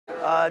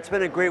It's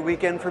been a great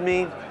weekend for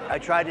me. I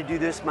tried to do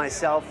this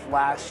myself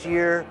last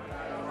year,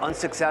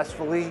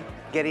 unsuccessfully.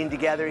 Getting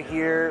together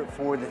here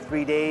for the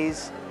 3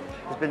 days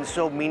has been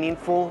so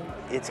meaningful.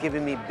 It's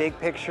given me big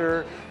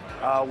picture,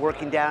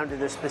 working down to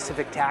the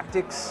specific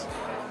tactics.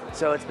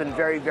 So it's been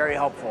very, very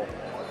helpful.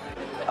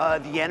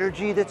 The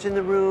energy that's in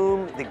the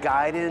room, the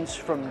guidance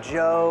from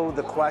Joe,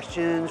 the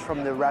questions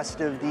from the rest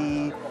of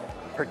the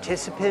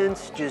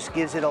participants just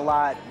gives it a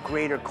lot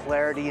greater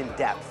clarity and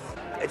depth.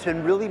 It's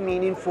been really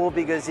meaningful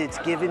because it's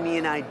given me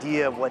an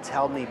idea of what's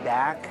held me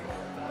back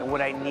and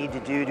what I need to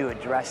do to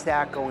address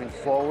that going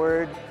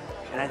forward.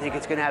 And I think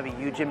it's going to have a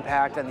huge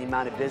impact on the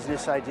amount of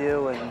business I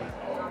do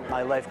and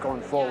my life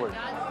going forward.